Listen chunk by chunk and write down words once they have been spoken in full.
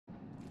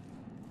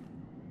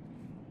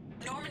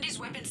Normandy's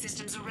weapon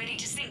systems are ready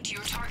to sink to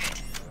your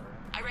target.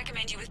 I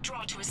recommend you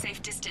withdraw to a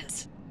safe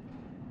distance.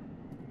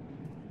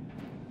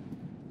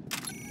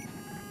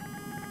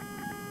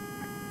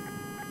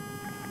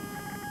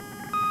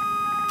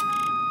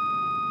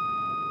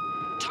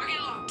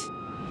 Target locked.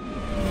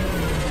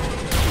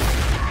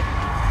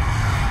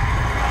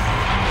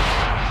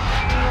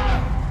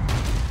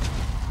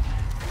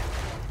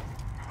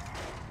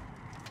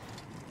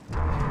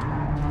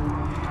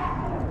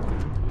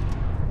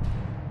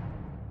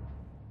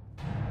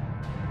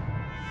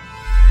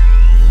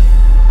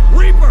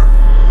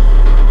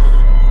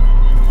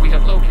 We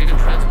have located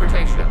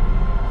transportation.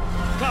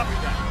 Copy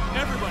that.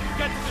 Everybody,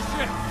 get to the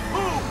ship.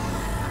 Move!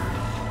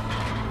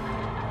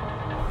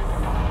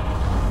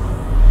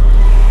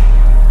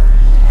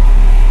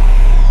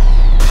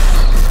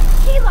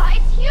 Sheila,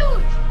 it's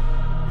huge!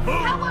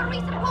 Move! How are we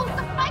supposed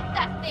to fight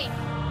that thing?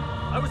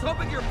 I was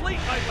hoping your fleet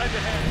might lend a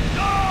hand.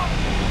 No!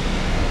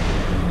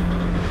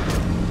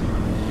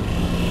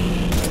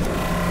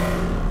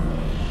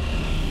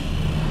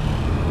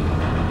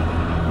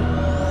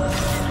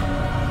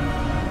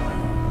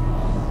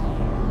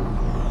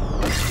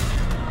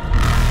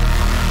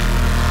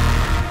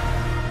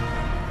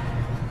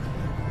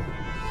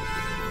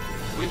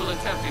 We will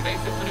attempt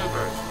evasive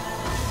maneuvers.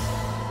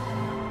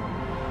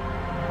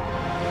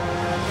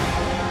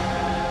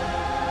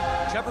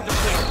 Shepard to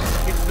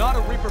fleet. It's not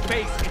a Reaper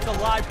base, it's a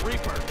live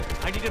Reaper.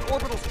 I need an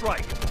orbital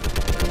strike.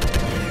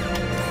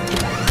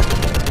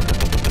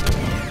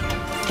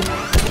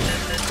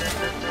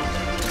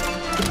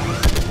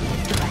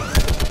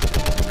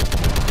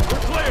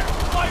 We're clear!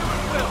 Fire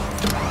at will!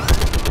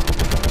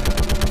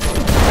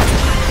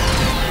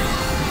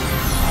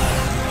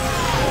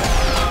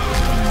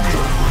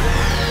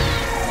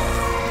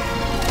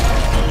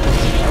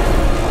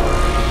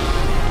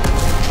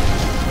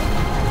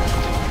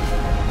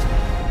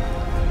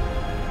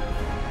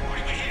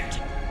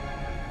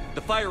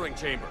 The firing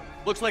chamber.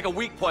 Looks like a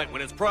weak point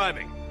when it's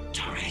priming.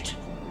 Turret.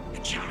 The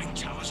jamming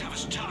towers have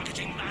us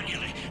targeting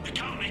manually. We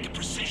can't make a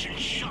precision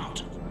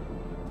shot.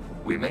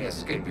 We may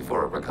escape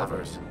before it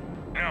recovers.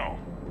 No.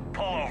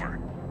 Pull over.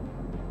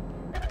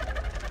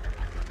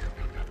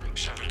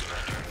 Shepard,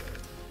 Commander.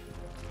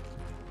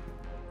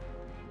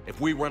 If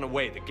we run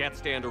away, the Geth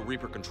stand are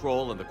Reaper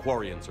control and the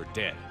Quarians are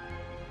dead.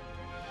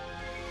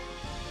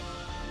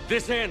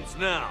 This ends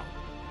now.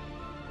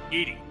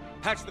 Edie,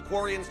 patch the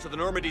Quarians to the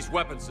Normandy's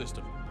weapon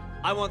system.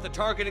 I want the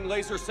targeting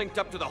laser synced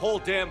up to the whole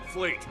damn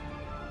fleet.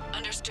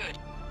 Understood.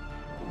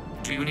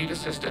 Do you need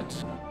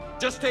assistance?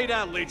 Just stay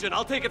down, Legion.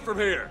 I'll take it from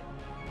here.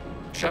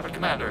 Shepard,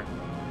 Commander.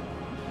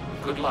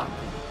 Good luck.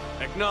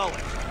 Acknowledged.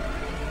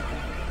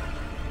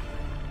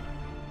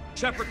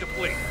 Shepard to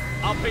fleet.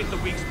 I'll paint the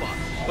weak spot.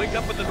 Link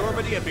up with the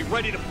Normandy and be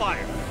ready to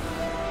fire.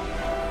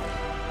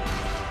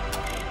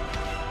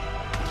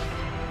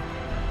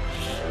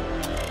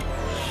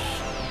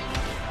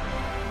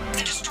 The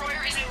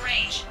destroyer is in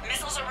range.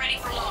 Missiles are ready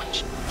for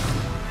launch.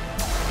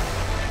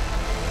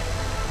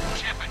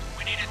 Shepard,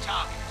 we need a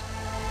target.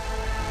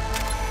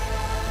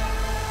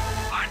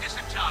 Find us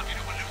a target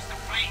or we'll lose the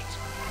fleet.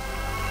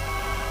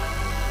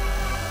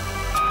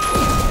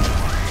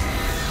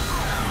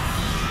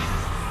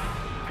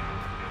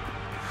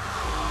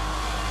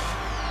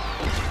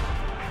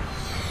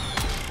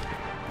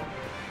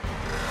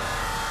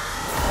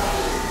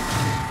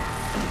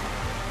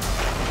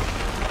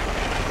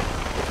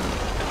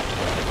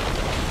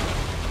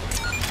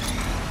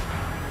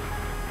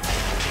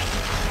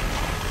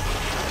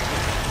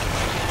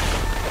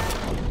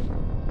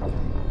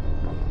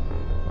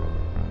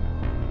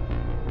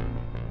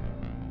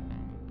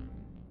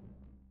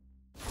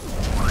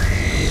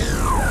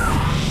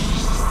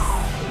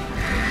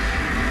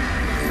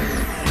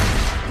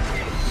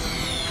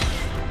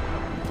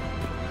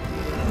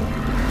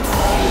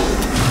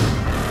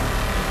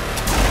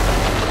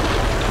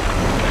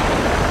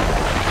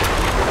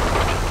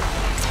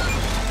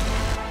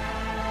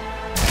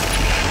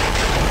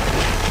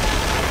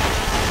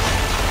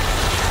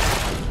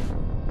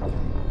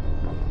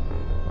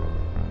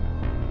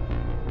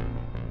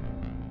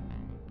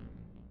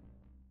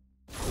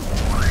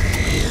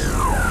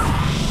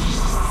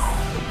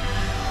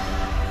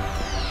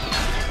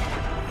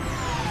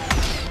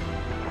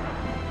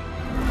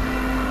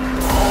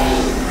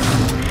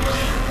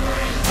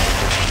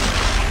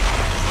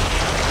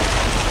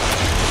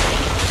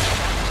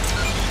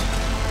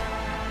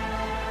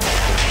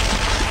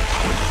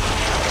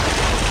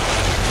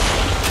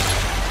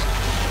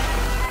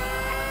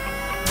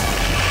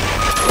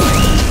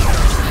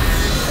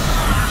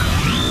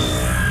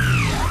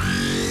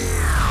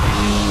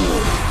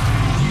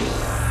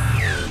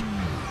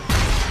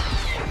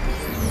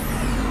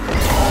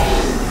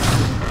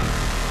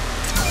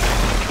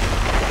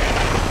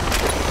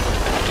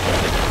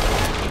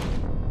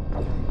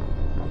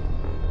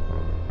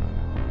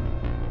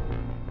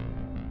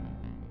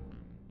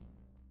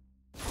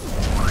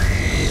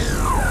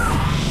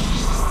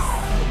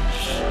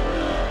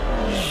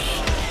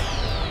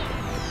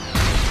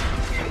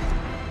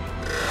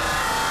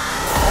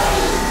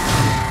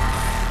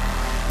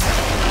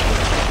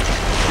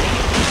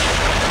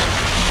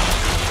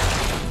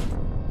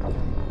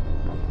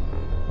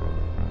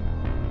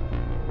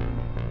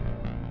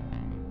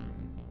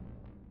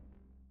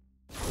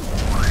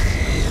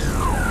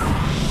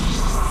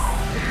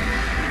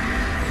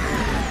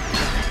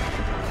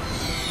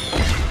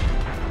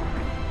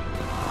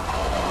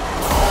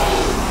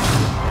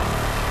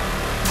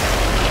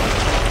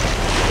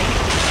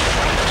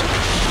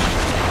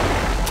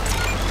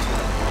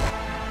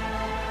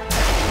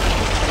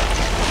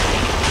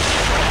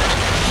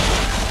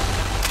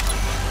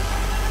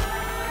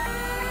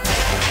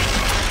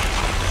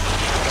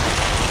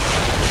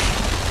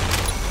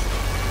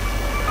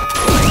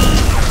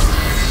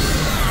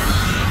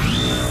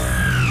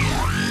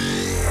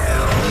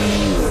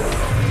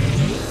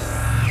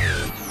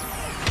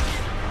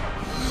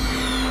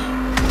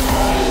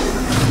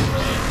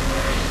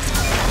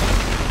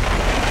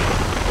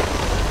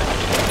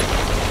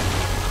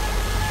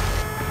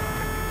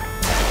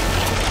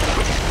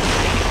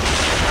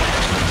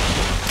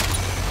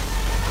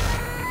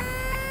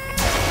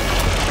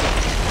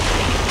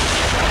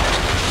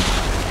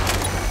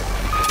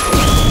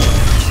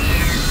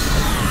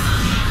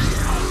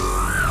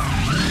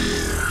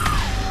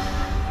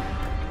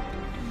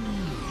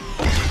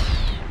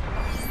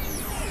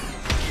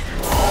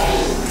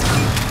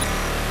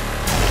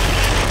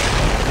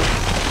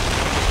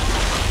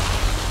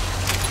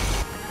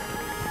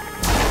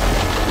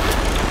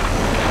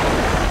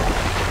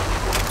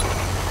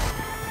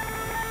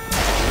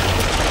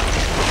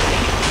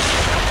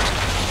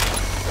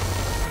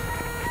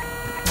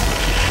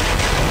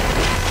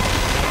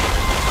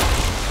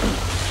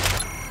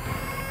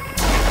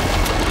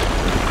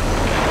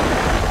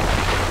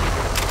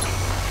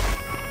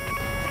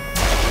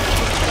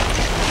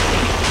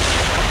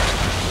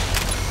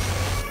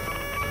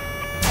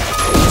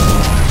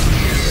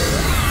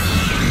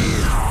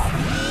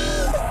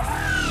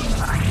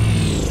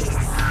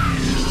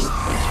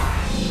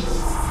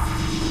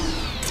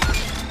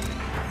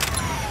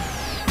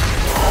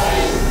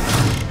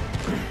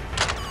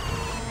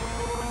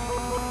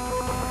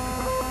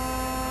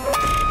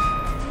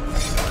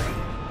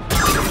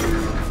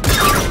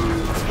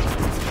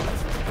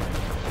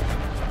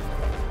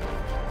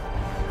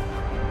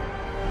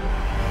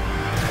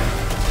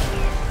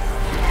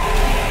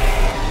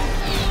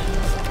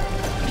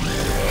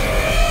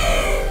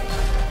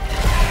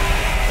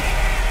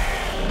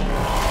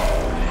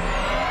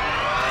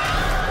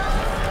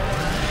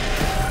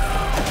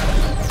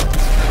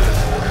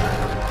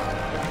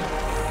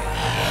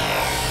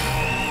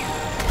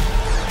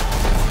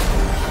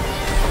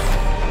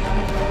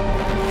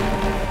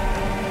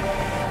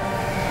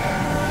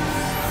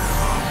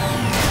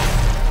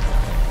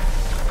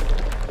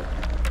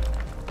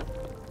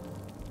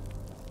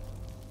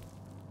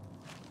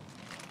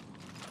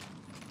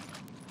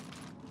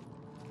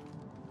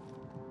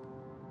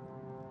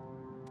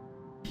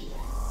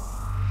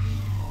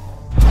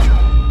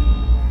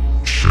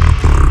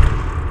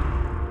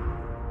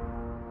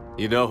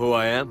 You know who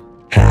I am?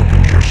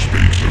 Harbinger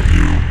speaks of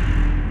you.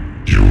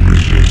 You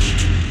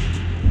resist,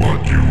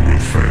 but you will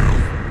fail.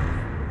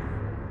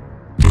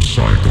 The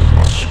cycle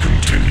must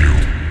continue.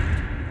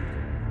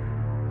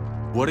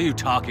 What are you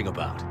talking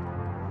about?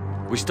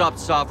 We stopped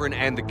Sovereign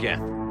and the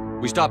Geth.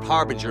 We stopped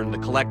Harbinger and the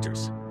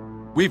Collectors.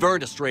 We've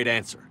earned a straight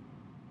answer.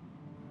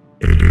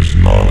 It is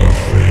not a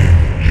thing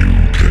you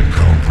can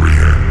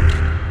comprehend.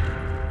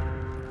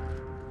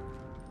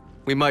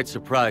 We might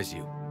surprise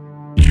you.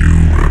 You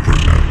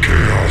represent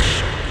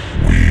chaos.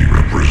 We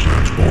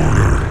represent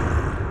order.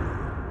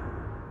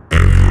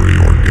 Every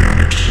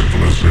organic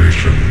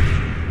civilization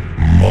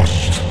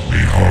must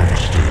be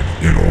harvested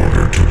in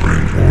order to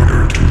bring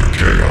order to the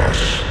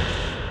chaos.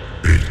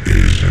 It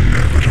is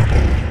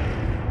inevitable.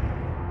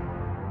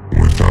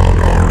 Without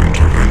our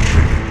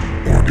intervention,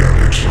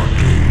 organics are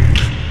doomed.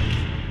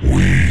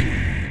 We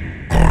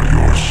are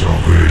your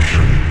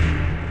salvation.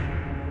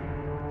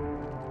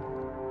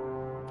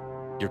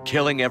 You're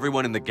killing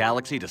everyone in the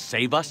galaxy to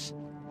save us?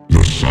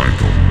 The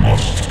cycle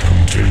must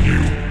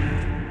continue.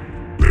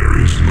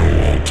 There is no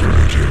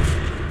alternative.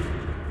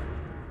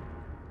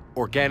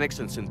 Organics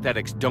and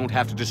synthetics don't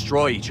have to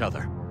destroy each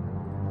other.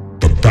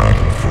 The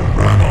battle for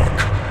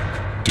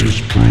Rannoch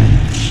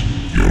disproves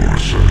your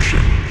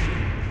assertion.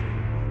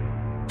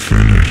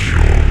 Finish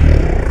your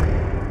war.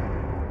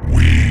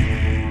 We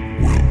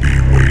will be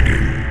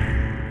waiting.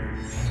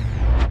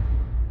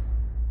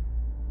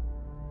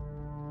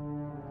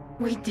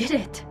 We did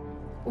it.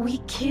 We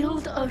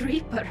killed a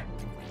Reaper.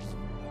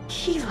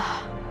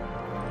 Keela.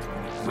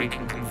 We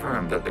can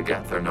confirm that the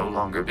Geth are no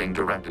longer being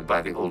directed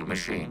by the old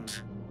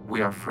machines.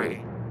 We are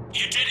free.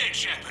 You did it,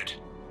 Shepard.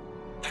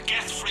 The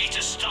Geth free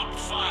to stop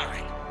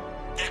firing.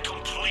 They're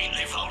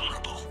completely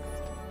vulnerable.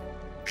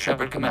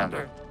 Shepard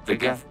Commander, the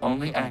Geth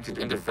only acted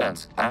in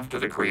defense after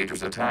the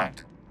Creators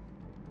attacked.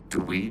 Do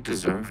we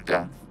deserve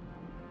death?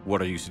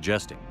 What are you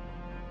suggesting?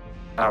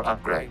 Our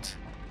upgrades.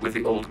 With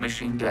the old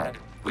machine dead,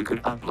 we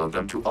could upload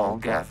them to all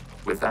Geth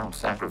without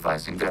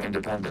sacrificing their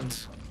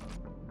independence.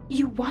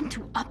 You want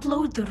to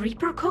upload the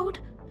Reaper code?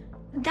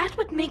 That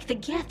would make the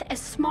Geth as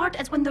smart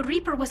as when the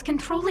Reaper was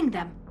controlling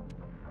them.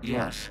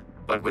 Yes,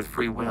 but with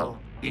free will,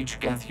 each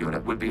Geth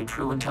unit would be a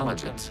true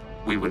intelligence.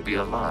 We would be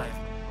alive,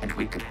 and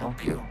we could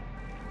help you.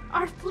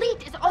 Our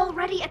fleet is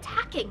already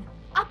attacking.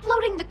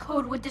 Uploading the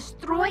code would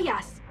destroy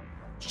us.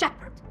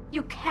 Shepard,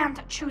 you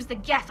can't choose the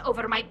Geth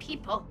over my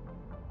people.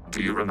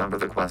 Do you remember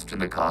the question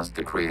that caused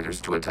the Creators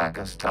to attack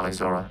us,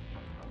 Talizora?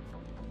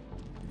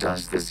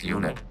 Does this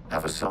unit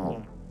have a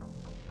soul?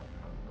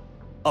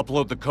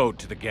 Upload the code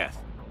to the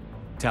Geth.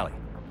 Tally,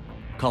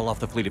 call off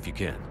the fleet if you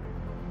can.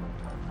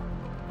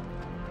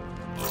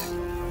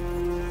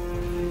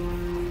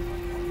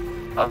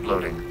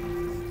 Uploading.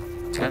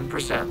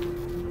 10%.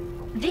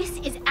 This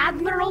is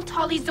Admiral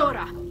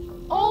Talizora.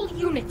 All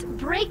units,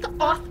 break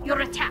off your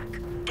attack.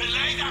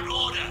 Belay that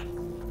order.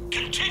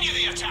 Continue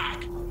the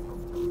attack.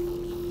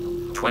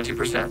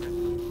 20%.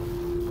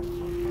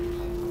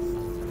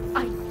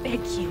 I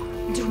beg you,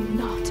 do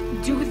not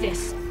do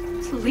this.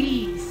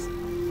 Please.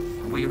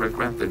 We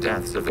regret the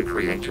deaths of the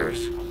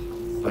Creators,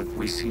 but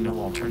we see no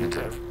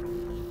alternative.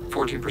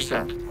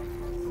 40%.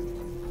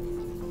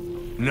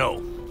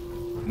 No.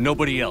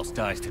 Nobody else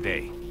dies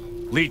today.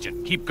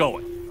 Legion, keep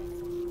going.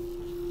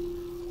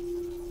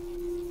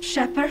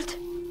 Shepard?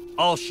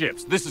 All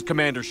ships, this is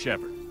Commander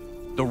Shepard.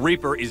 The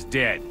Reaper is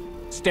dead.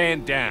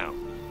 Stand down.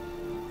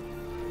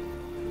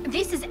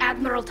 This is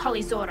Admiral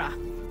Talizora.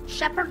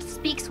 Shepard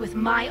speaks with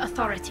my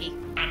authority.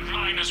 And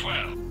mine as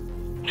well.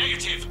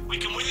 Negative. We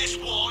can win this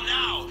war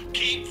now.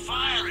 Keep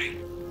firing.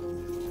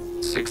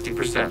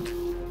 60%.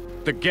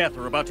 The Geth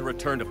are about to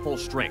return to full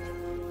strength.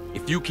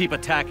 If you keep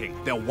attacking,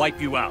 they'll wipe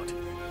you out.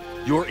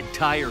 Your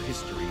entire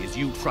history is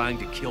you trying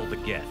to kill the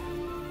Geth.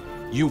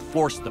 You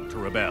forced them to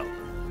rebel.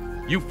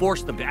 You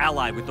forced them to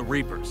ally with the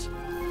Reapers.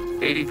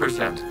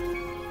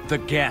 80%. The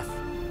Geth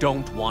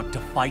don't want to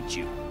fight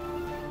you.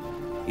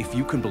 If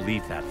you can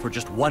believe that for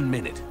just 1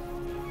 minute,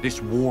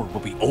 this war will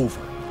be over.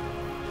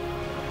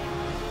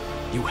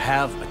 You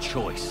have a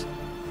choice.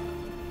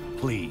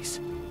 Please.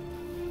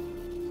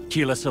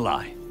 Keela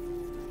Salai.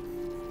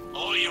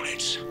 All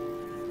units,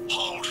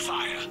 hold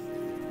fire.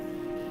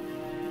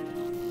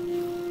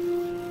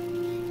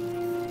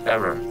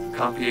 Error.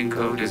 Copying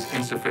code is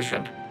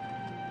insufficient.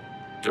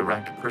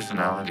 Direct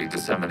personality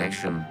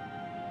dissemination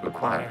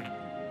required.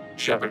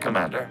 Shepard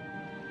Commander,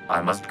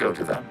 I must go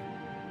to them.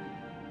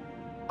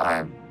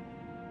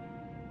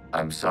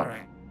 I'm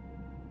sorry.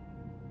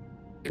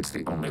 It's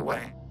the only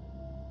way.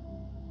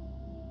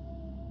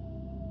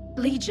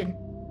 Legion,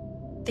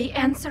 the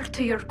answer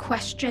to your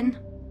question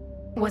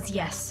was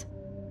yes.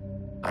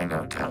 I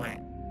know, Tali.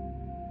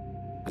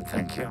 But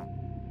thank you.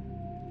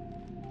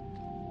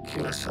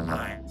 Keela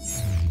Salai.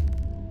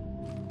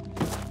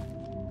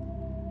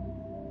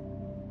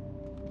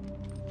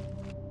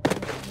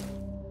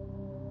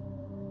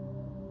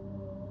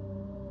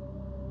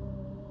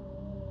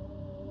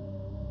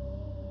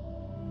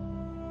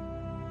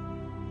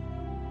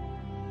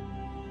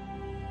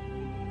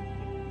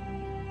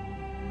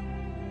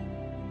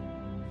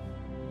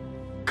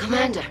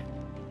 Commander!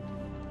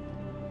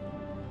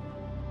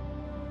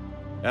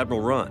 Admiral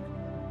Ron,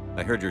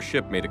 I heard your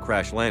ship made a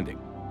crash landing.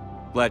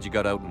 Glad you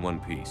got out in one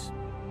piece.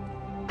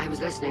 I was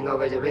listening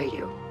over the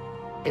radio.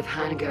 If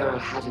Hangirl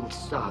hadn't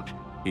stopped...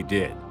 He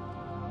did.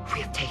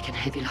 We have taken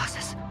heavy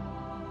losses.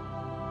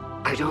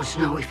 I don't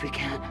know if we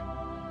can.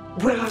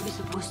 Where are we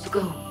supposed to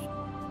go?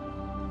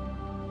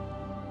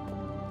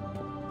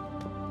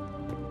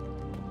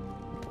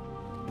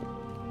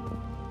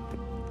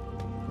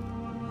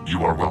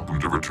 You are welcome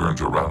to return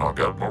to Rannoch,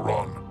 Admiral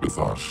Ron, with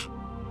us.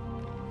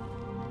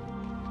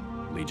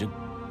 Legion?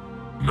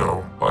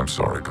 No, I'm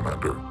sorry,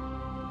 Commander.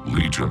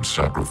 Legion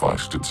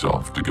sacrificed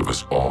itself to give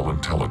us all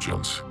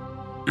intelligence.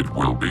 It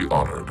will be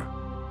honored.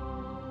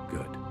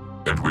 Good.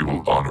 And we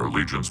will honor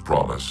Legion's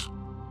promise.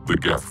 The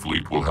Geth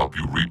fleet will help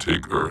you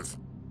retake Earth,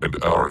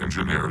 and our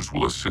engineers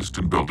will assist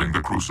in building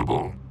the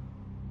Crucible.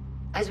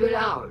 As will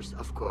ours,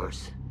 of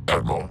course.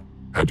 Admiral,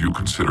 had you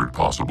considered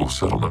possible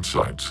settlement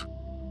sites?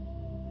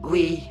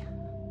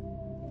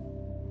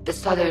 The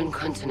southern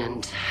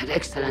continent had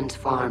excellent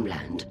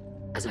farmland,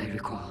 as I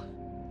recall.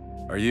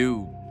 Are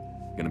you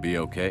gonna be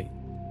okay?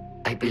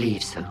 I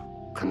believe so,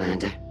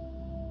 Commander.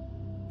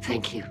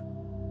 Thank you.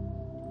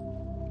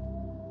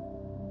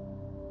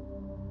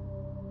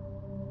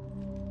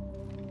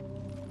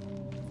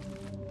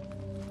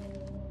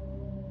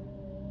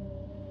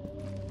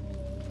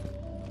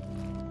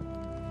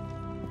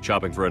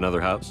 Shopping for another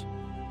house?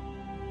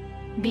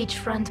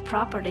 Beachfront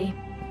property.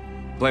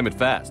 Claim it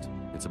fast.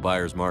 It's a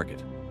buyer's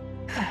market.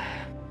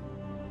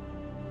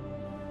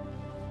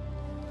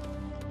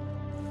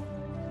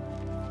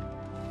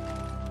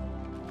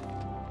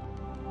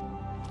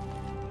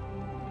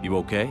 You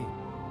okay?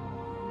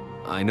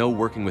 I know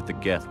working with the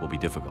Geth will be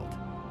difficult.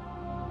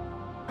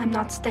 I'm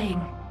not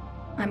staying.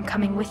 I'm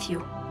coming with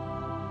you.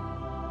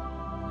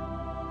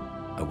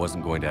 I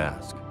wasn't going to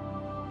ask.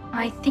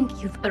 I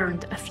think you've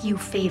earned a few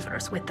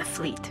favors with the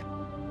fleet.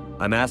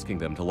 I'm asking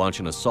them to launch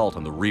an assault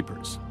on the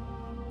Reapers.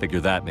 Figure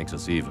that makes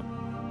us even.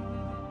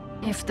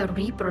 If the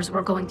Reapers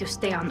were going to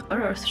stay on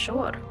Earth,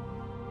 sure.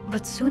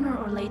 But sooner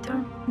or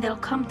later, they'll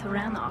come to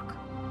Rannoch.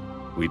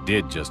 We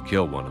did just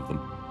kill one of them.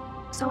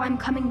 So I'm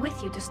coming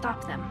with you to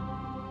stop them.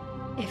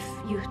 If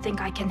you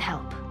think I can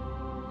help.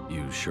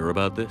 You sure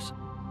about this?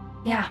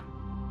 Yeah.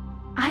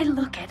 I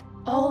look at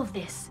all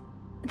this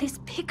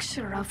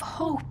picture of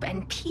hope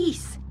and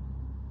peace.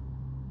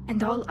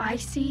 And all I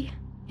see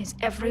is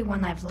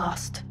everyone I've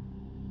lost.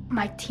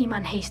 My team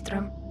on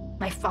Haestrom,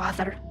 my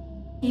father,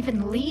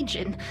 even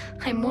Legion.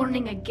 I'm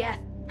mourning a Geth.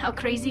 How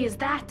crazy is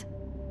that?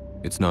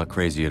 It's not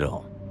crazy at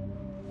all.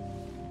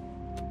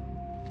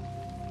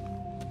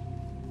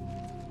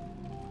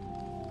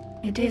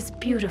 It is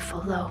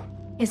beautiful, though,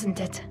 isn't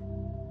it?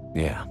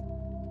 Yeah,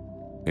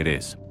 it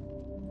is.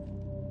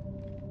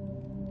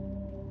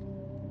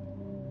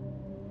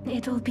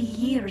 It'll be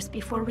years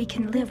before we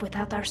can live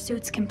without our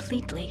suits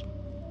completely.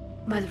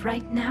 But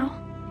right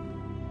now...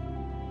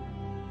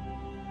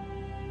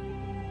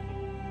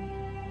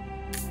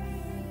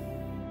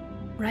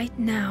 Right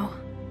now,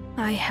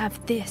 I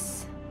have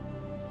this.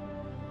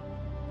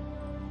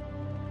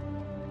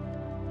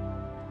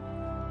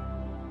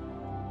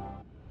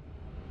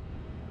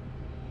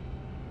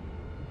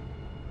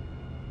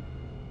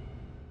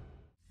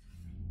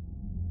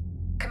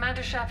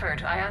 Commander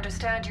Shepard, I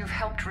understand you've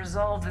helped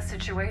resolve the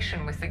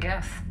situation with the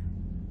Geth.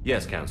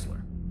 Yes,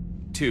 Counselor.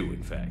 2,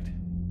 in fact.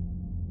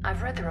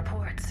 I've read the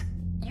reports.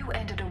 You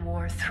ended a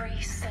war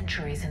 3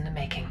 centuries in the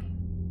making.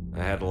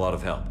 I had a lot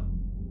of help.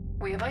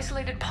 We have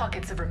isolated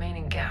pockets of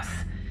remaining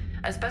Geth.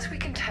 As best we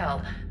can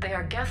tell, they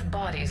are Geth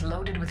bodies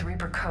loaded with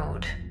Reaper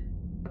code.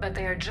 But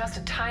they are just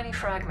a tiny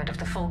fragment of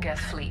the full Geth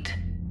fleet.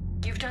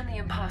 You've done the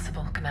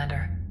impossible,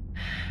 Commander.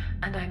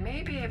 And I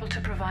may be able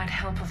to provide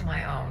help of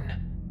my own.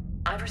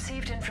 I've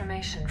received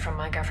information from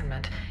my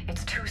government.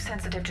 It's too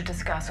sensitive to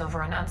discuss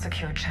over an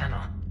unsecured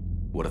channel.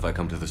 What if I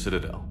come to the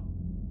Citadel?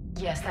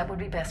 Yes, that would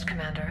be best,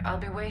 Commander. I'll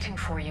be waiting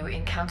for you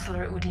in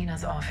Counselor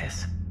Udina's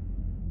office.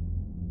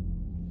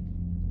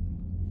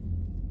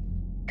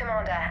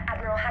 Commander,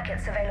 Admiral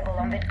Hackett's available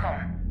on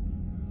VidCom.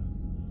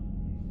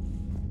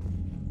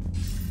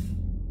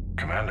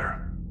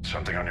 Commander,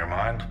 something on your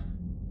mind?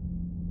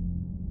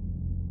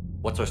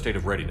 What's our state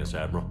of readiness,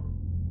 Admiral?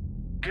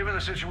 Given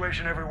the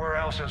situation everywhere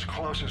else, as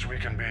close as we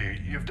can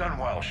be, you've done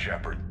well,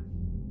 Shepard.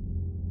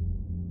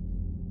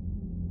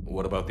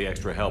 What about the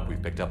extra help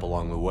we've picked up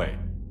along the way?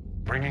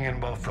 Bringing in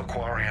both the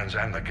Quarians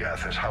and the Geth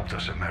has helped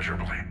us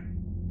immeasurably.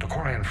 The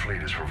Quarian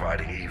fleet is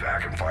providing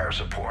evac and fire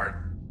support,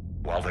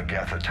 while the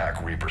Geth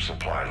attack Reaper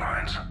supply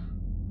lines.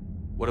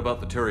 What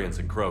about the Turians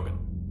and Krogan?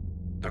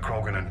 The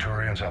Krogan and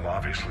Turians have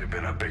obviously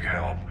been a big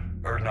help.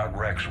 Urdnot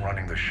Rex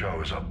running the show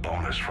is a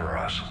bonus for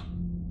us.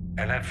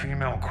 And that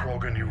female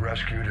Krogan you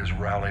rescued is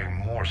rallying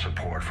more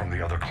support from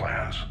the other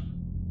clans.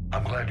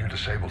 I'm glad you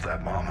disabled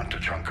that mom in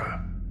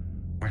Tuchanka.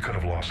 We could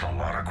have lost a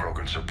lot of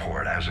Krogan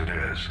support. As it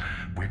is,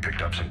 we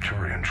picked up some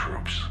Turian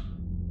troops.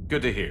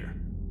 Good to hear.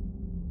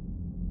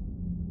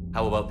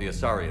 How about the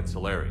Asari and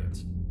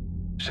Solarians?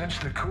 Since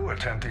the coup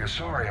attempt, the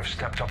Asari have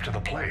stepped up to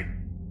the plate.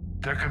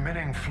 They're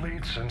committing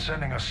fleets and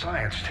sending a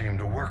science team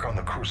to work on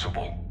the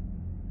Crucible.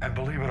 And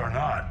believe it or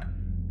not,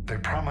 they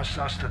promised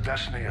us the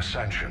Destiny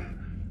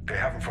Ascension. They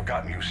haven't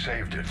forgotten you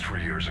saved it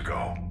 3 years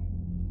ago.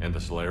 And the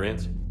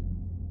Solarians?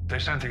 They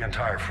sent the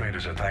entire fleet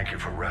as a thank you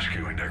for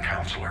rescuing their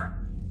counselor.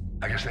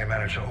 I guess they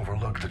managed to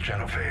overlook the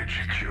genophage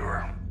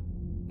cure.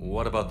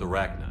 What about the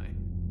Rachni?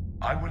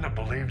 I wouldn't have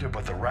believed it,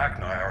 but the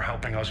Rachni are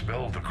helping us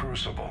build the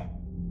Crucible.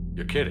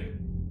 You're kidding.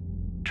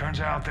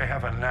 Turns out they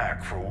have a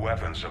knack for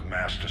weapons of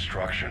mass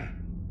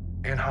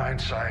destruction. In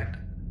hindsight,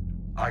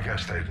 I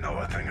guess they'd know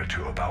a thing or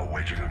two about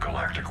waging a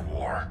galactic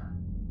war.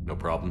 No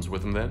problems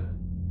with them then?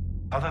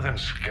 Other than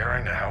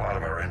scaring the hell out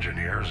of our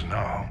engineers,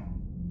 no.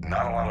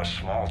 Not a lot of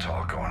small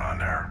talk going on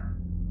there.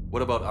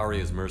 What about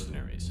Aria's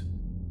mercenaries?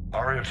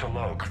 Aria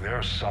T'Loak,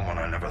 there's someone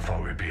I never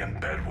thought we'd be in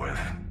bed with.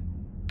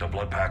 The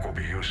blood pack will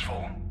be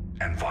useful.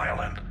 And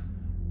violent.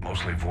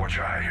 Mostly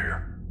Vorcha, I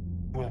hear.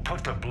 We'll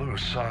put the Blue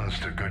Suns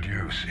to good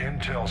use.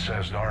 Intel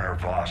says Narner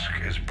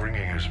Vosk is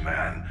bringing his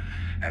men,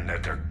 and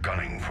that they're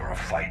gunning for a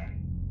fight.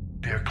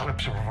 The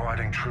Eclipse are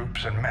providing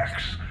troops and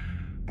mechs.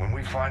 When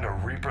we find a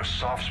Reaper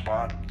soft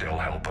spot, they'll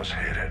help us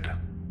hit it.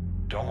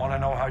 Don't want to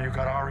know how you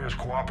got Aria's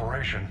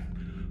cooperation,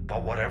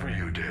 but whatever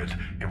you did,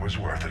 it was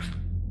worth it.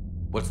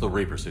 What's the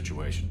Reaper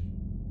situation?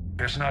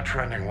 It's not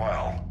trending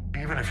well,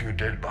 even if you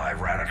did buy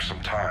Rannoch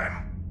some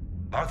time.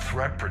 Our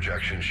threat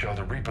projections show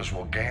the Reapers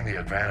will gain the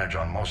advantage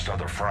on most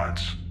other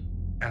fronts.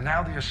 And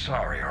now the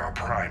Asari are a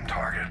prime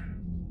target.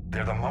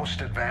 They're the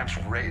most advanced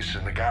race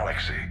in the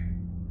galaxy.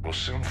 We'll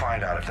soon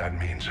find out if that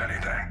means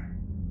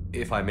anything.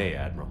 If I may,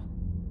 Admiral,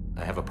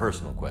 I have a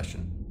personal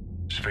question.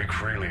 Speak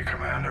freely,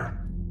 Commander.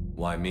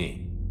 Why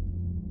me?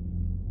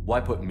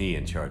 Why put me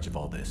in charge of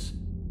all this?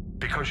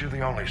 Because you're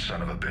the only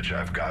son of a bitch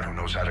I've got who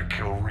knows how to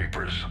kill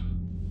Reapers.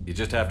 You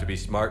just have to be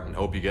smart and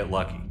hope you get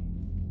lucky.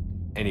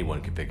 Anyone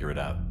can figure it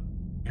out.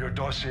 Your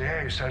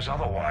dossier says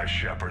otherwise,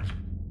 Shepard.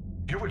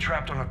 You were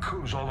trapped on a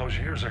cruise all those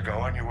years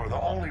ago, and you were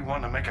the only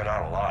one to make it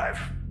out alive.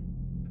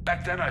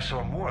 Back then I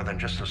saw more than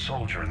just a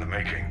soldier in the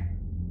making.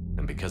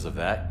 And because of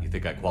that, you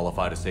think I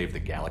qualify to save the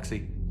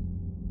galaxy?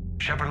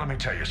 Shepard, let me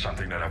tell you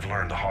something that I've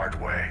learned the hard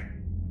way.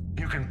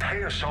 You can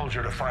pay a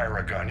soldier to fire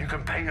a gun, you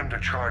can pay him to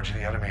charge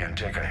the enemy and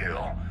take a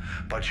hill,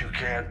 but you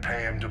can't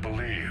pay him to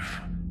believe.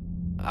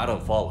 I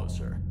don't follow,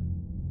 sir.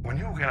 When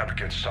you went up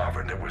against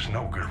Sovereign, there was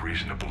no good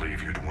reason to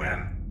believe you'd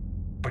win.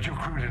 But your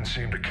crew didn't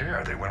seem to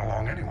care. They went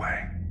along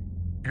anyway.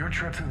 Your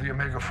trip through the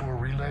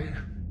Omega-4 relay?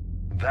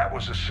 That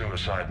was a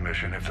suicide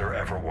mission if there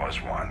ever was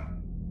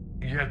one.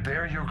 Yet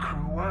there your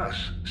crew was,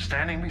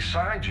 standing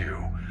beside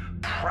you,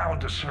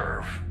 proud to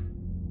serve.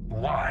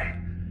 Why?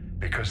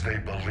 Because they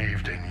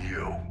believed in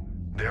you,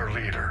 their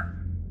leader.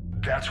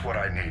 That's what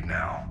I need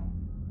now.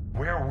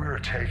 Where we're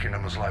taking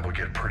them is liable to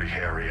get pretty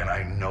hairy, and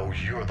I know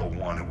you're the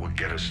one who will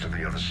get us to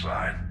the other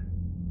side.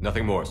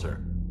 Nothing more, sir.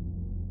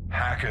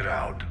 Hack it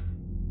out.